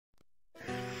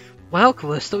Wow,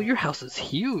 Callisto, your house is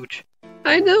huge.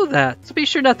 I know that, so be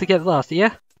sure not to get lost,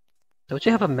 yeah? Don't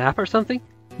you have a map or something?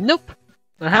 Nope.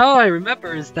 But how I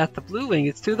remember is that the blue wing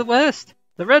is to the west,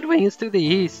 the red wing is to the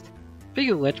east.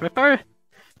 Speaking of which, my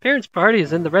parents' party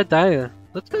is in the red diner.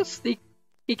 Let's go sneak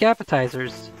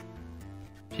appetizers.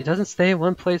 She doesn't stay in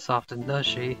one place often, does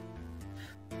she?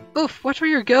 Oof, watch where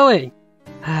you're going!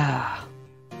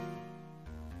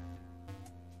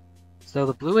 So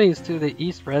the blue wing is to the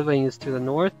east, red wing is to the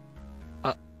north.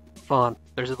 Fawn,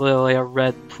 there's literally a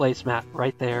red placemat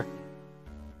right there.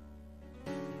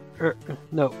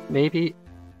 No, maybe.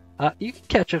 You can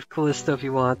catch up Callisto if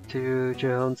you want to,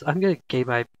 Jones. I'm gonna gain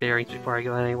my bearings before I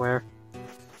go anywhere.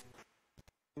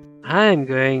 I'm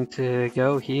going to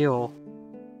go heal.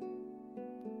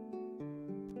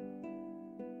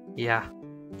 Yeah.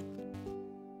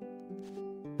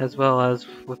 As well as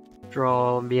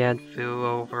withdraw Mianfu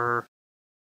over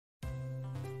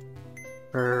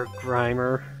her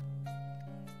Grimer.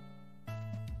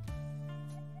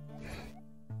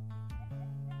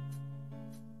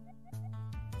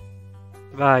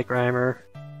 Bye, Grimer.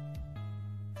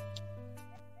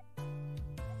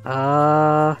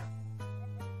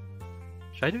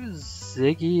 Should I do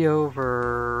Ziggy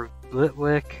over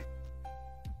Glitwick?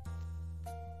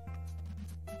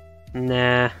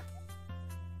 Nah.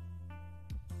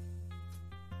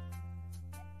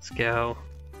 Let's go.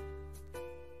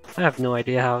 I have no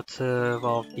idea how to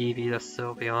evolve Eevee to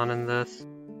Sylveon in this.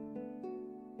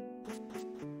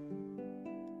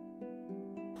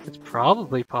 It's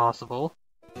probably possible,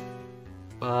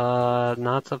 but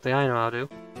not something I know how to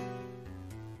do.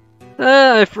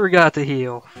 I forgot to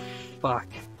heal. Fuck.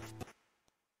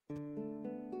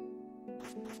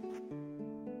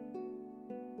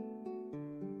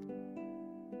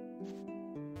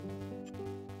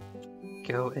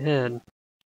 Go in.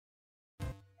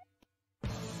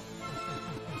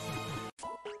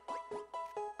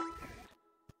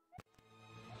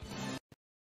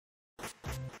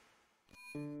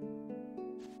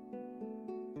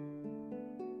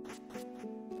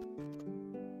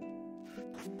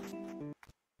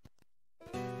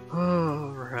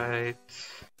 Alright.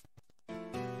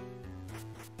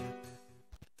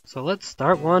 So let's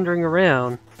start wandering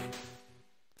around.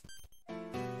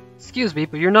 Excuse me,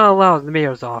 but you're not allowed in the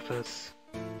mayor's office.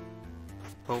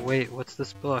 Oh wait, what's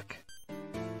this book?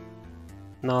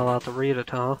 Not allowed to read it,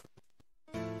 huh?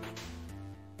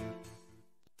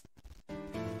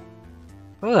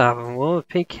 What happened? Woman with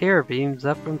pink hair beams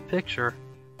up from the picture.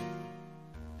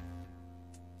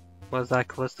 Was that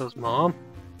Callisto's mom?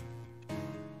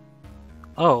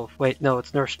 Oh, wait, no,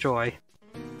 it's Nurse Joy.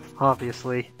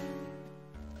 Obviously.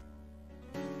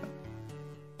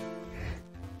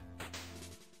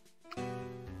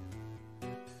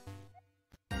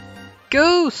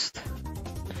 Ghost!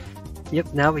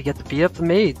 Yep, now we get to beat up the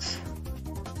maids.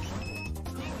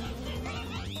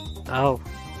 Oh.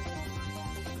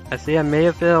 I see I may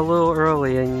have been a little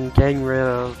early in getting rid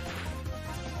of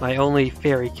my only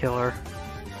fairy killer.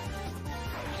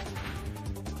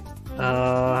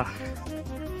 How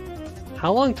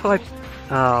long till I...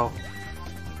 Oh.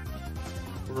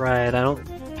 Right, I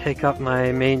don't pick up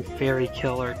my main fairy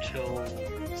killer till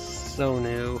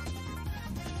Sonu.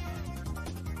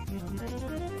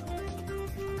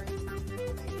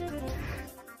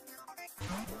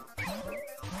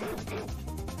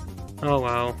 Oh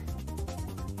wow.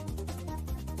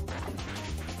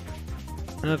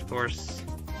 Of course.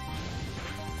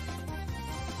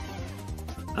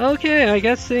 Okay, I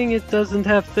guess seeing it doesn't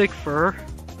have thick fur.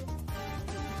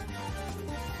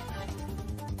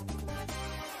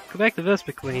 Go back to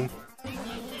Vespiquen.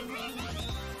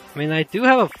 I mean, I do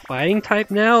have a fighting type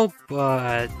now,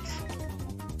 but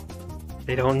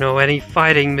they don't know any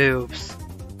fighting moves.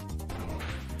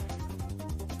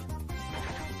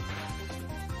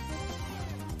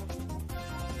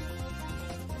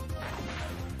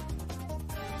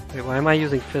 Wait, why am I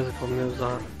using physical moves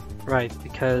on? Right,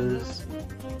 because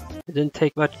it didn't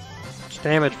take much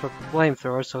damage from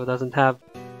flamethrower, so it doesn't have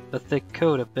the thick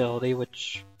coat ability,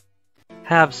 which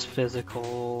halves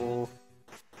physical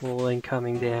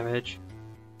incoming damage.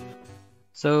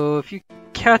 So if you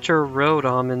catch a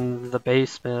Rotom in the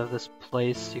basement of this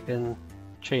place, you can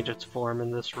change its form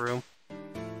in this room.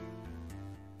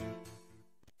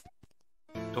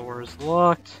 Door is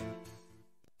locked.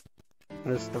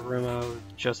 This is the room I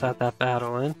just had that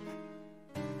battle in.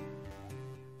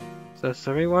 So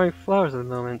somebody wearing flowers at the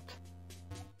moment.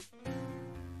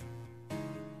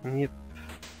 Yep.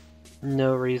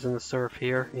 No reason to surf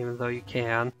here, even though you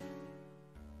can.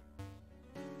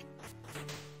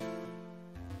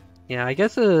 Yeah, I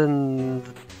guess in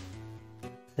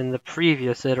the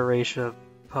previous iteration of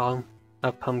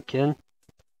a pumpkin.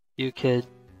 You could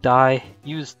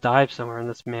use dive somewhere in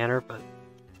this manner, but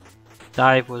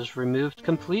dive was removed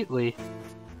completely.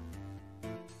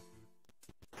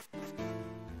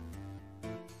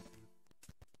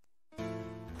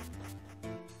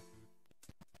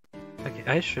 Okay,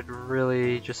 I should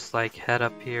really just like head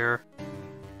up here.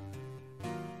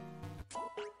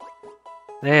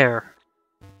 There.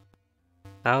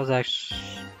 That was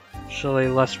actually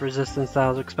less resistance than I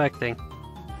was expecting.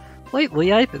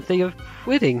 Lately, I've been thinking of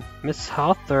quitting. Miss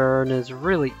Hawthorne is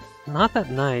really not that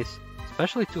nice,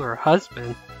 especially to her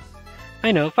husband.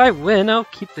 I know if I win, I'll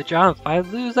keep the job. If I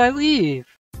lose, I leave.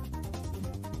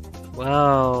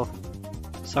 Well,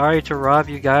 sorry to rob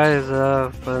you guys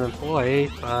of an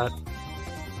employee, but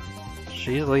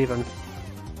she's leaving.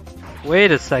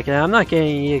 Wait a second, I'm not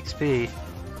getting EXP.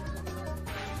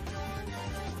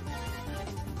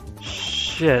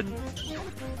 Shit.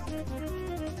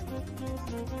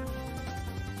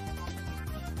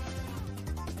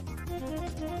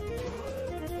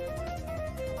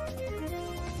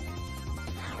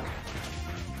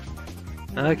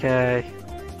 Okay.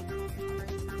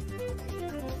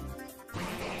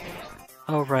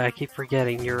 Oh right, I keep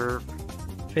forgetting you're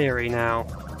fairy now.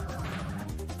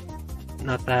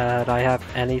 Not that I have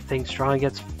anything strong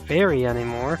against fairy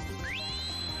anymore.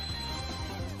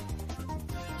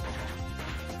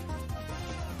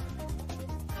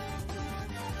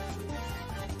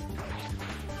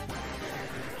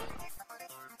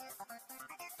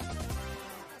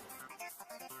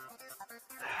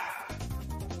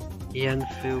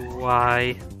 Yanfu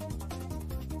Y.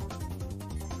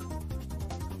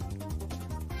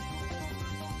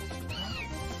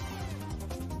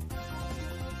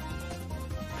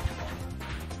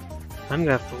 I'm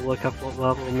gonna have to look up what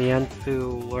level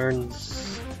Mianfu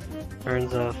learns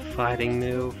a fighting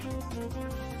move.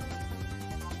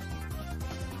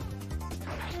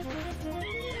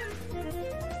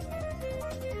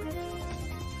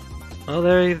 Oh,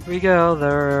 there we go.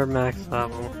 They're max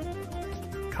level.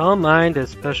 Calm Mind is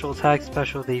special attack,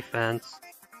 special defense.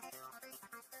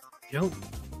 You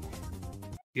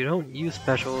don't use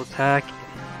special attack,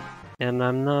 and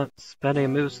I'm not spending a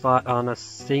move slot on a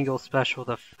single special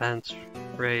defense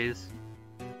raise.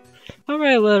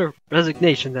 Alright, a letter of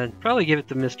resignation then. Probably give it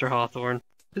to Mr. Hawthorne.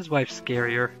 His wife's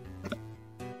scarier.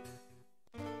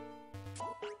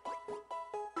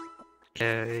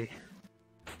 Okay.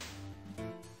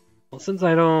 Well, since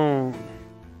I don't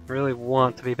really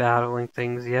want to be battling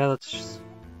things, yeah, let's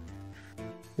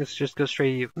just go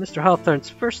straight to you. Mr. Hawthorne's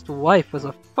first wife was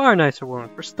a far nicer woman.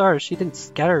 For starters, she didn't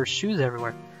scatter her shoes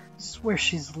everywhere. I swear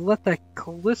she's let that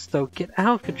Callisto get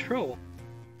out of control.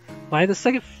 Why, the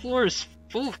second floor is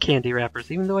full of candy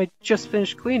wrappers, even though I just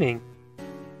finished cleaning.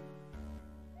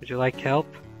 Would you like help?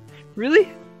 Really?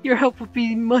 Your help would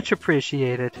be much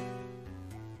appreciated.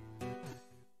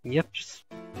 Yep, just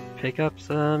pick up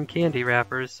some candy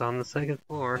wrappers on the second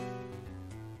floor.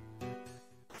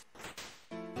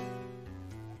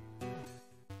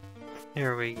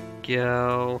 There we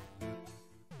go.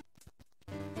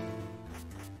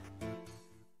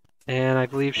 And I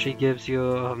believe she gives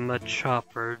you a Machop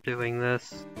for doing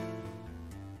this.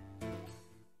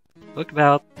 Look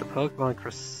about the Pokemon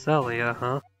Cresselia,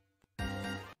 huh?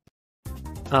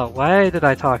 Oh, why did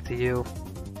I talk to you?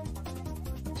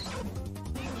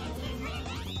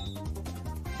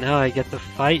 Now I get to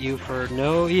fight you for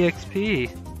no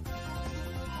EXP.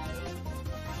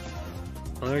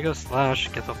 Well, there goes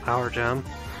Slash, gets a Power Gem.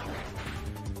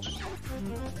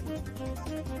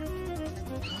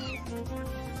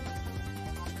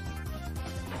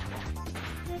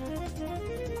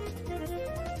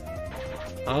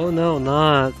 Oh no,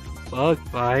 not Bug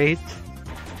Bite.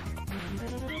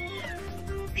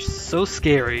 You're so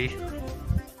scary.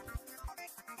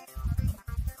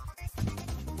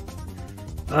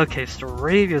 Okay,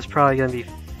 Staravia's probably gonna be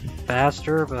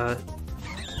faster, but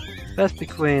Vespi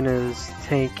Queen is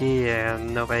tanky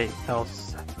and nobody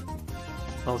else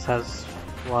has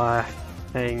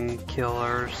flying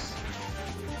killers.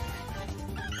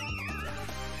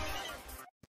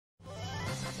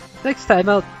 Next time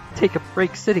I'll take a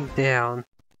break sitting down.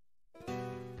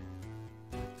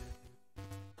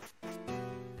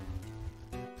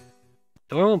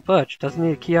 Door won't budge, doesn't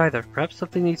need a key either. Perhaps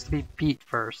something needs to be beat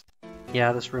first.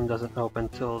 Yeah, this room doesn't open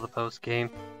till the post-game.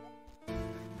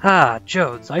 Ah,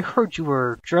 Jodes, I heard you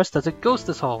were dressed as a ghost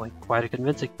this hallway. Quite a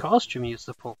convincing costume you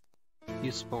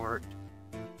sport.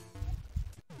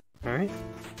 Alright.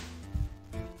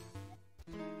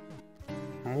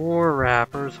 More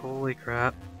wrappers, holy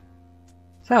crap.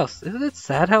 This house, isn't it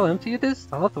sad how empty it is?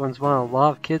 The Hawthorns wanted a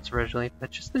lot of kids originally,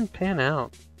 but just didn't pan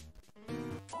out.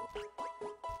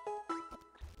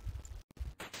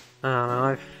 I don't know,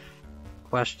 I've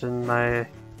questioned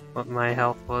what my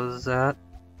health was at.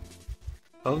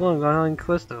 Hawthorne got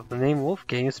inquisitive. The name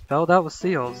Wolfgang is spelled out with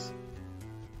seals.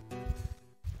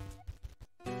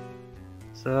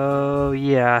 So,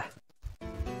 yeah.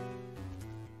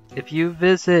 If you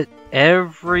visit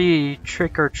every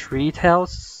trick-or-treat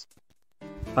house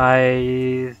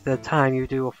by the time you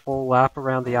do a full lap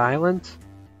around the island,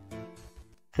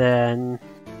 then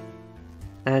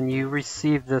you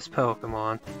receive this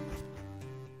Pokemon.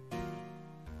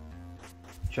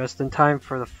 Just in time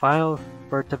for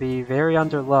it to be very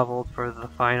underleveled for the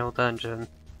final dungeon.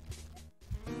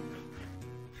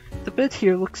 The bed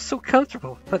here looks so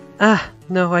comfortable, but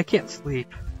no, I can't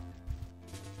sleep.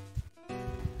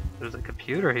 There's a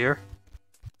computer here.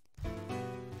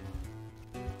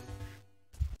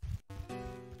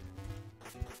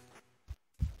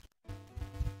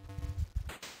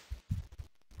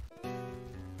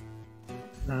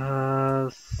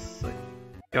 It's a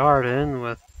garden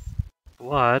with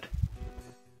blood.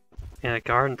 And a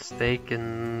garden stake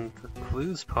in the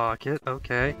clues pocket,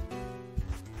 okay.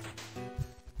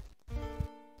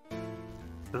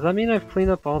 Does that mean I've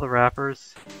cleaned up all the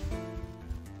wrappers?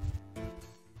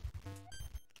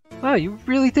 Wow, you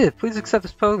really did! Please accept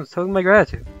this Pokemon, token my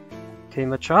gratitude.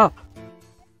 Came a chop.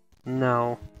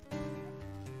 No.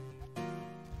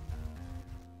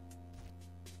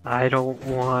 I don't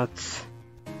want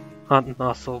Hunt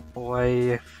Muscle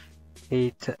Boy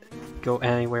to go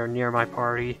anywhere near my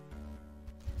party.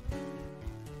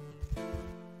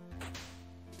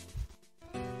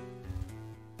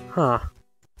 Huh.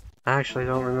 I actually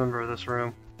don't remember this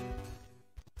room.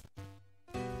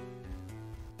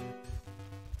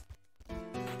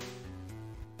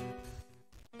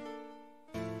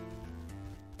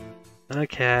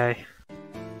 Okay.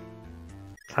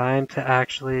 Time to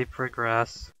actually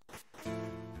progress.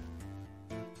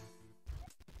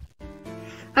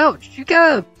 Ouch! You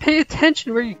gotta pay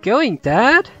attention where you're going,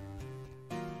 Dad!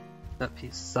 Not be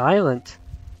silent.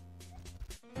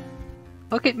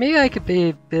 Okay, maybe I could pay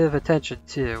a bit of attention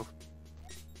too.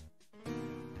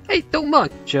 Hey, don't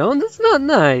mock Joan, that's not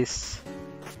nice!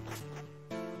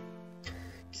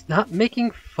 He's not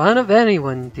making fun of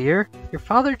anyone, dear. Your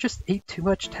father just ate too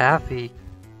much taffy.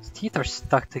 His teeth are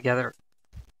stuck together.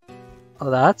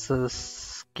 Oh, that's a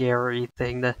scary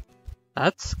thing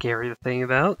that's scary to think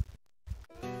about.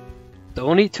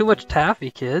 Don't eat too much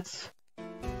taffy, kids.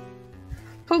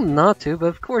 Told him not to, but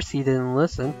of course he didn't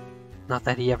listen. Not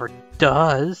that he ever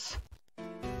does.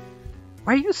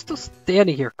 Why are you still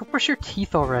standing here? Go brush your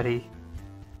teeth already.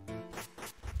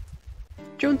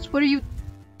 Jones, what are you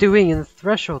doing in the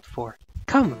threshold for?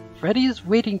 Come, Freddy is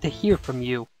waiting to hear from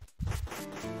you.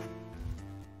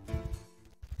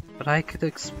 But I could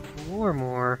explore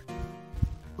more.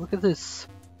 Look at this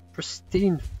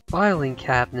pristine filing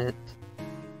cabinet.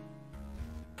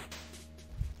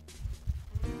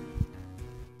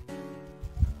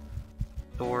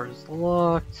 Door is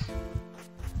locked.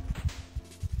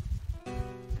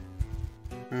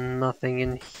 Nothing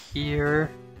in here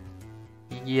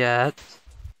yet.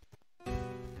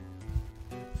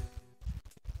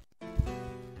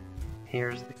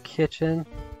 Here's the kitchen.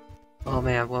 Oh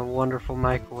man, what a wonderful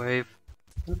microwave.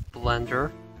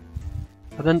 Blender.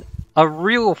 And then a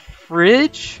real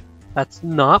fridge that's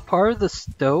not part of the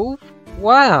stove?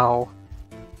 Wow!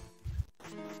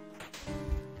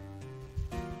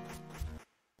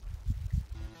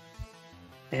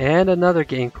 And another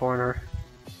game corner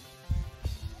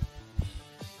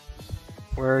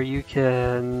where you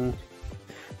can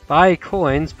buy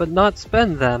coins but not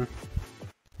spend them.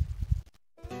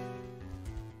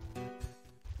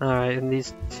 Alright, and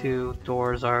these two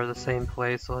doors are the same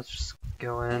place, so let's just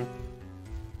go in.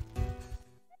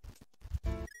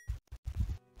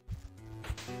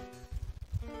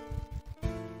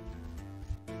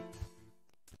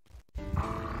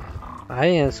 I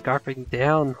am scarfing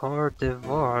down hors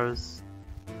d'oeuvres.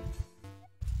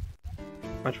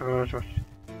 Much.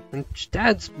 And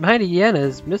Dad's Mighty Yana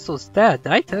is Missle's dad.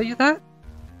 Did I tell you that?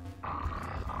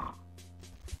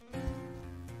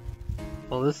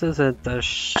 Well, this isn't the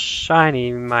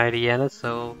shiny Mighty Yana,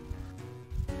 so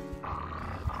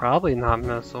probably not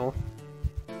Missile.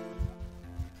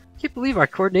 Can't believe our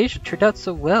coordination turned out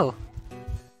so well.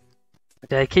 Our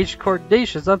dedication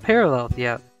coordination is unparalleled.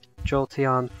 Yeah.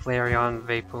 Jolteon, Flareon,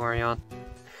 Vaporeon.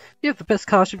 You have the best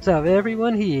costumes out of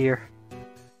everyone here.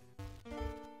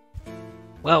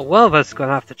 Well, one of us is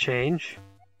gonna have to change.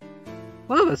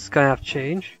 One of us is gonna have to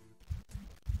change.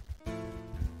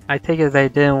 I take it they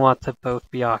didn't want to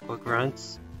both be Aqua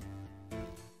Grunts.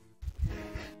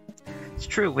 It's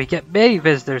true, we get many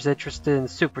visitors interested in the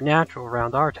supernatural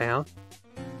around our town.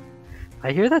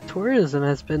 I hear that tourism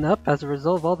has been up as a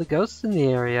result of all the ghosts in the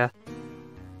area.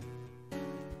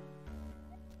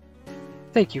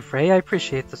 Thank you, Frey. I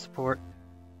appreciate the support.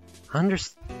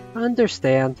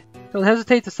 Understand. Don't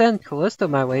hesitate to send Callisto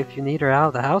my way if you need her out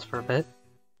of the house for a bit.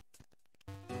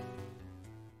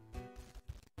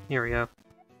 Here we go.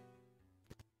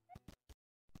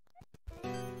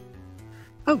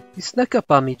 Oh, you snuck up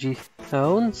on me,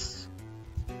 G-Tones.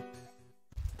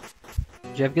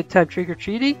 Did you have a good time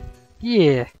trick-or-treating?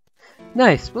 Yeah.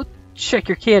 Nice. We'll check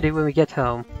your candy when we get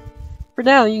home. For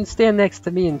now, you can stand next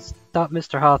to me and stop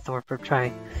Mr. Hawthorne from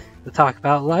trying to talk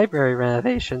about library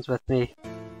renovations with me.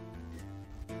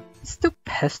 He's still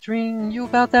pestering you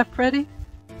about that, Freddy?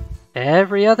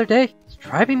 Every other day, he's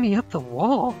driving me up the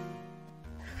wall.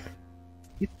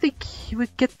 You'd think he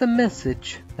would get the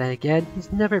message. Then again,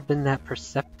 he's never been that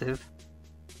perceptive.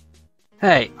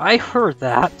 Hey, I heard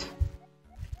that!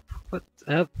 What?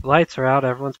 Lights are out,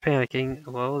 everyone's panicking.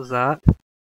 What was that?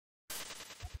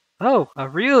 Oh, a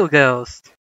real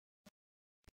ghost!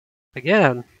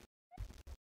 Again.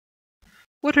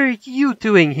 What are you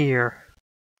doing here?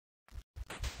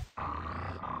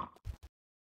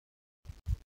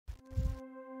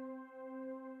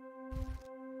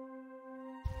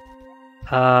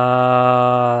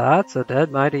 That's a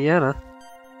dead Mighty Anna.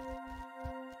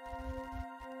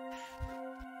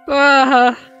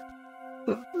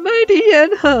 Mighty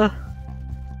Anna!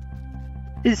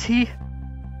 Is he?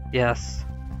 Yes.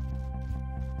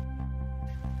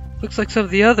 Looks like some of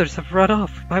the others have run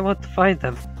off. We might want to find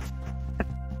them.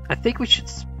 I think we should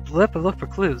split up and look for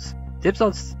clues. Dibs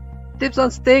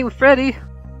on staying with Freddy.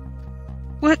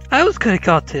 What? I was gonna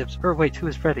call Tibbs. Or wait, who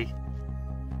is Freddy?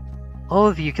 All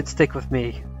of you can stick with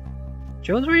me.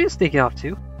 Jones, where are you sneaking off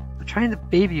to? I'm trying to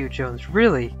baby you, Jones,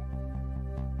 really.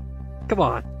 Come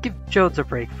on, give Jones a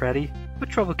break, Freddy. What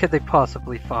trouble could they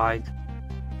possibly find?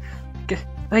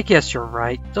 I guess you're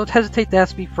right. Don't hesitate to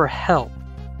ask me for help.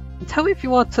 And tell me if you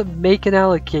want to make an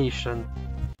allegation.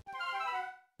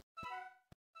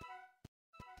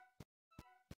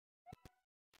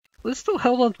 Liz still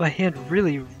held onto my hand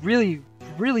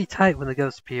really tight when the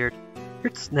ghost appeared.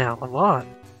 Hurts now, a lot.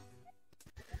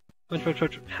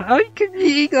 How can you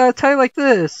eat a tie like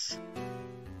this?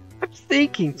 I'm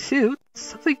thinking too.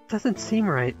 Something doesn't seem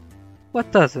right.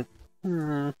 What doesn't?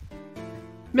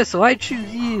 Missile, I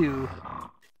choose you.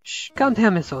 Shh, calm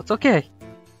down, Missile. It's okay.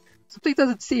 Something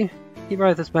doesn't seem right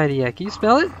with this mighty yet. Can you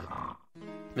smell it?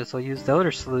 Missile used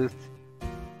odor sleuth.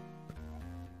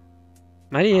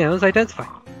 Mighty Anna was identified.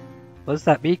 What does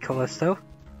that mean, Callisto?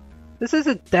 This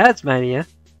isn't Dad's Mania.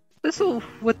 Missile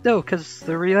would know because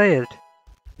they're related.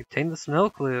 Obtain the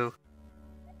smell clue.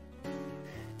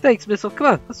 Thanks, Missile. Come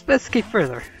on, let's investigate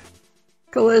further.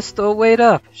 Callisto, wait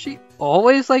up. She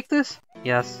always like this?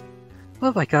 Yes. What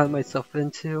have I gotten myself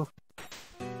into?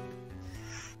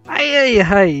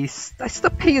 I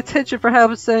stopped paying attention for how I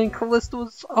was saying Callisto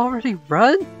was already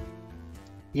run?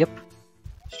 Yep.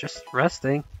 She's just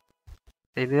resting.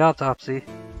 Maybe the autopsy.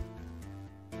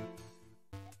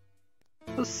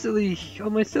 Oh,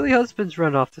 my silly husband's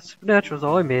run off. The supernatural's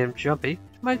all I made him jumpy.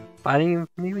 Am I fighting him?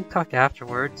 Maybe we can talk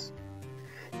afterwards.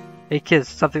 Hey kids,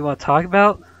 something you want to talk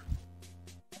about?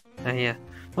 Yeah.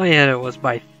 Mighty Anna was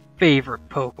my favorite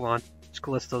Pokemon. It's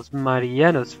Callisto's Mighty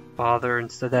Anna's father,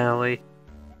 incidentally.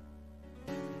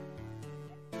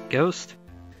 Ghost?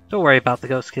 Don't worry about the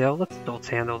ghost kill. Let's adults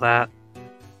handle that.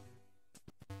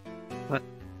 What?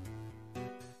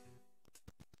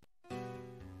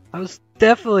 I was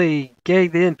definitely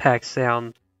getting the impact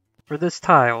sound for this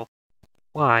tile.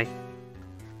 Why?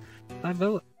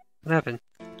 What happened?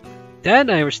 Dad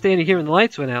and I were standing here when the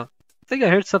lights went out. I think I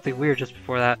heard something weird just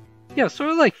before that. Yeah,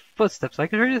 sort of like footsteps. I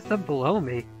could hear them below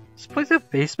me. Does this place have a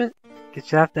basement?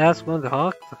 Guess you have to ask one of the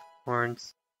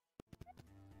Hawthorns.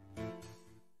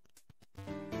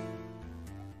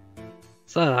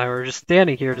 Son and I were just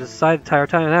standing here to decide the entire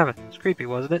time it happened. It was creepy,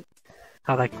 wasn't it?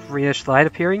 How that greenish light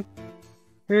appearing?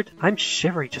 Weird. I'm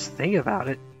shivering just thinking about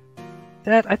it.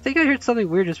 Dad, I think I heard something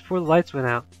weird just before the lights went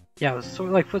out. Yeah, it was sort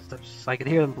of like footsteps. I could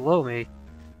hear them below me.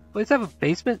 Does have a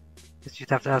basement? Guess you'd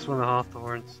have to ask one of the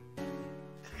Hawthorns.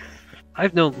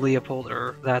 I've known Leopold,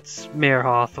 or that's Mayor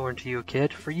Hawthorne to you,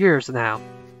 kid, for years now.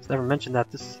 He's never mentioned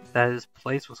that his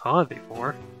place was haunted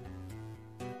before.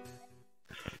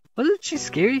 Wasn't she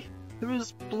scary? There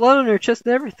was blood on her chest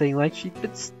and everything, like she'd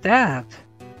been stabbed.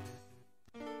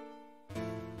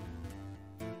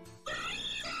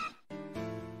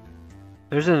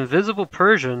 There's an invisible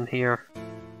Persian here.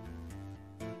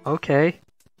 Okay.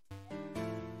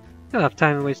 I don't have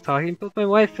time to waste talking, but my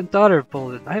wife and daughter have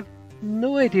bolted. I have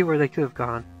no idea where they could have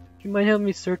gone. Do you mind helping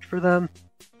me search for them?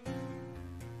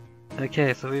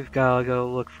 Okay, so we've gotta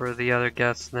go look for the other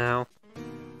guests now.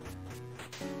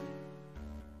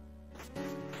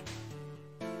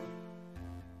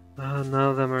 None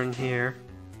of them are in here.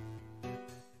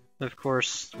 Of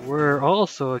course, we're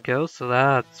also a ghost, so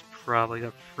that's probably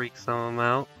gonna freak some of them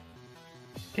out.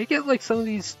 Can you get like some of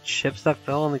these chips that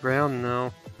fell on the ground?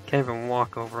 No. Can't even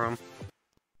walk over them.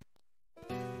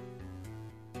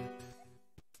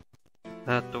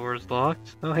 That door's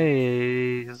locked. Oh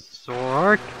hey,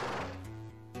 Zork.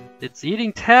 It's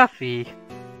eating taffy.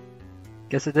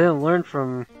 Guess it didn't learn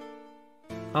from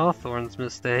Hawthorne's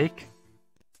mistake.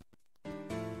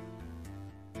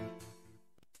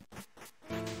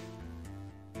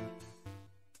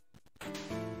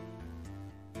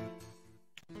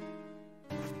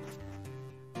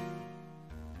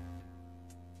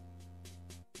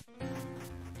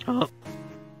 Oh.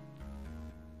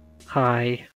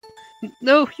 Hi.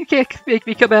 No, you can't make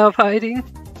me come out of hiding.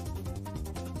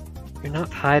 You're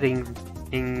not hiding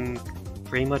in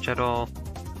very much at all.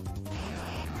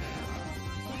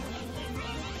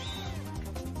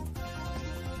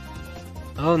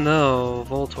 Oh no,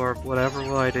 Voltorb, whatever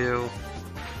will I do?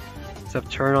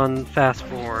 Except turn on fast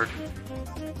forward.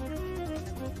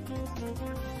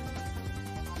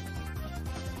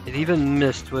 It even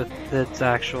missed with its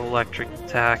actual electric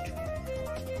attack.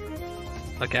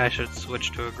 Okay, I should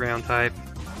switch to a ground type.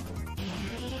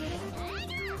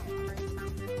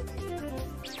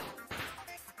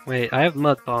 Wait, I have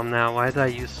Mud Bomb now. Why did I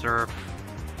use Surf?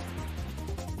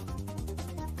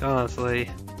 Honestly,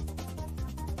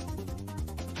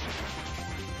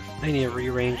 I need to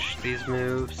rearrange these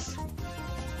moves.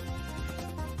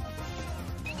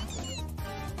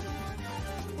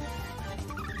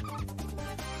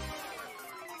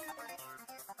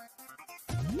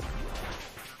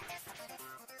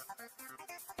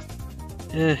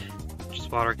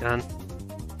 Just water gun.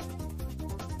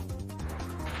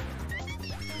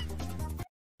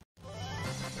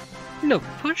 No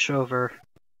pushover.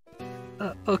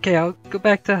 Okay, I'll go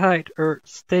back to hide, or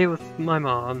stay with my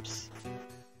moms.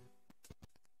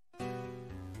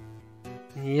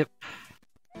 Yep.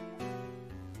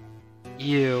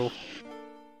 You.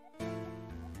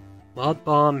 Mud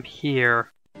Bomb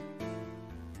here.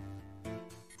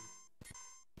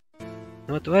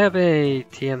 What, do I have any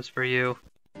TMs for you?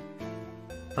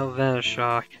 Oh,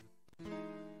 Venoshock.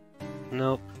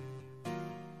 Nope.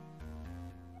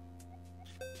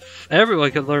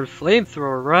 Everyone could learn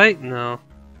Flamethrower, right? No.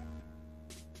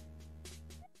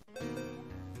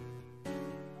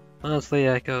 Honestly,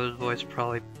 Echo's voice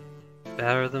probably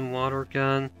better than Water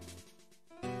Gun.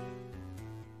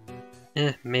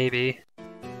 Maybe.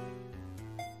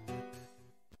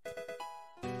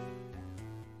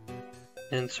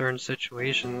 In certain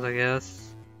situations, I guess.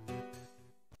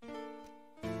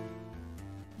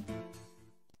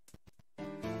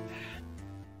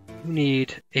 You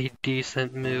need a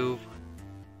decent move.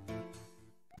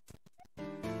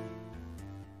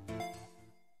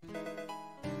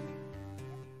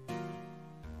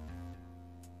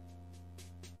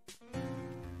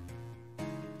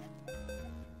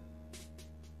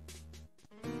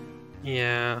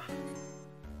 Yeah.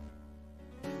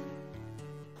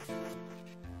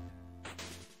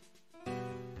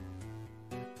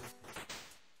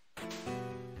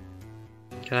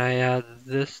 Can I add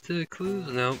this to the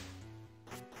clues? Nope.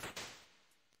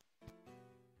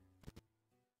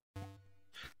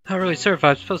 Not really sure if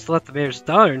I'm supposed to let the mayor's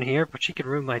daughter in here, but she could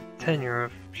ruin my tenure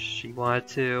if she wanted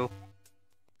to.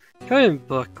 Come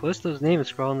book. Callisto's name is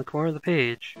scrawled in the corner of the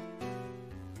page.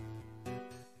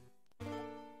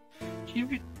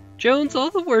 Jones, all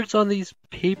the words on these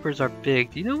papers are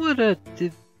big. Do you know what a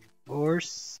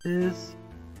divorce is?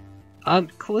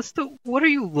 Callisto, what are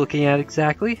you looking at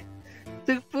exactly?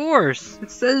 Divorce!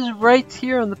 It says right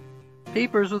here on the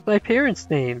papers with my parents'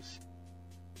 names.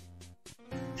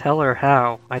 Tell her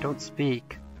how. I don't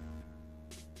speak.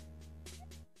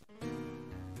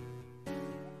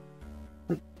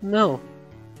 No.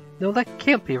 No, that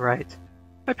can't be right.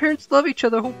 My parents love each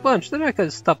other a whole bunch. They're not gonna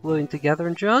stop living together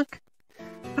and junk.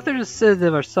 But there's a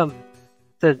sedative or something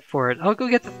for it. I'll go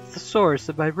get the thesaurus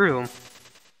in my room.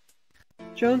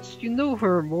 Jones, you know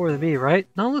her more than me, right?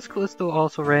 Not unless Callisto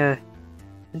also ran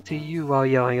into you while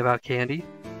yelling about candy.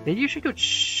 Maybe you should go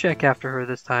check after her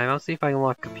this time. I'll see if I can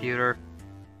lock computer.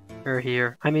 Her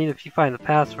here. I mean, if you find the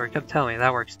password, come tell me.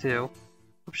 That works too.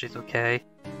 Hope she's okay.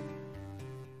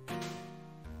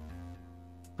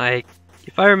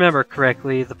 If I remember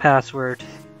correctly, the password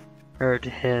heard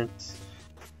hints.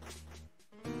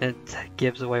 It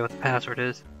gives away what the password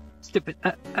is. Stupid.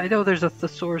 I know there's a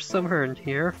thesaurus somewhere in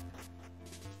here.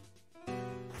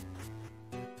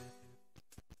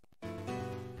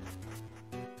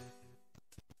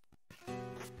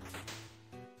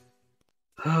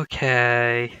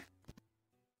 Okay.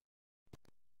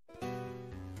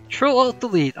 Control Alt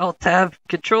Delete, Alt Tab,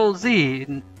 Control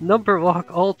Z, number lock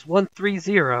Alt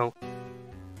 130.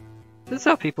 This is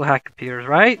how people hack computers,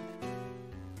 right?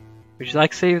 Would you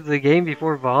like to save the game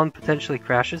before Vaughn potentially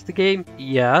crashes the game?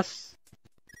 Yes.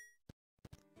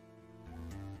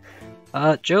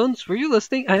 Jones, were you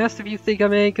listening? I asked if you think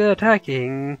I'm any good at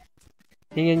hacking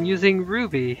and using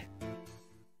Ruby.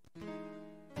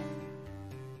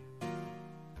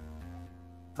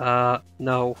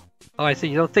 No. Oh, I see.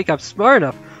 You don't think I'm smart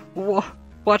enough.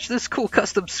 Watch this cool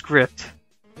custom script.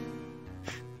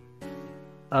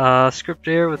 Script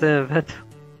error with an event.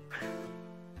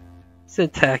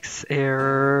 Syntax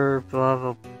error, blah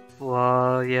blah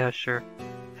blah. Yeah, sure.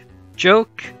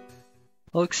 Joke.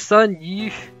 Look, son,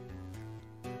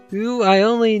 I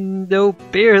only know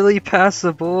barely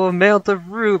passable amount of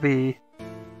Ruby.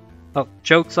 Oh,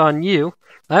 joke's on you.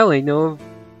 I only know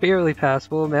barely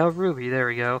passable amount of Ruby. There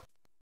we go.